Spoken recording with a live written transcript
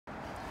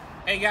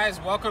Hey guys,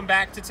 welcome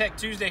back to Tech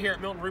Tuesday here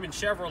at Milton Ruben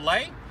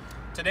Chevrolet.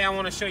 Today I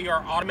want to show you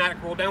our automatic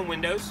roll down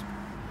windows.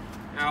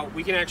 Now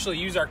we can actually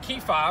use our key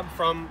fob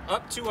from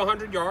up to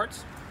 100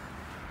 yards.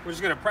 We're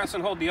just going to press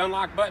and hold the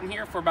unlock button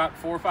here for about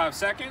 4 or 5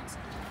 seconds.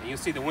 And you'll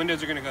see the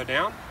windows are going to go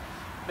down.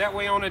 That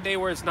way on a day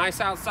where it's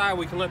nice outside,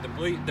 we can let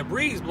the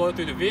breeze blow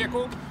through the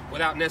vehicle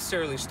without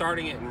necessarily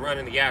starting it and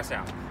running the gas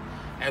out.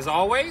 As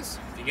always,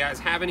 if you guys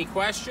have any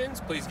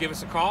questions, please give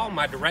us a call.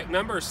 My direct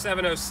number is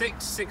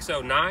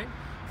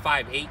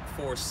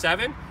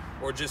 706-609-5847,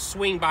 or just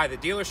swing by the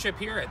dealership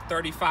here at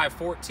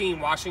 3514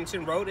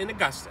 Washington Road in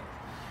Augusta.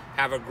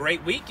 Have a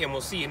great week, and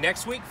we'll see you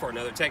next week for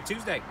another Tech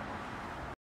Tuesday.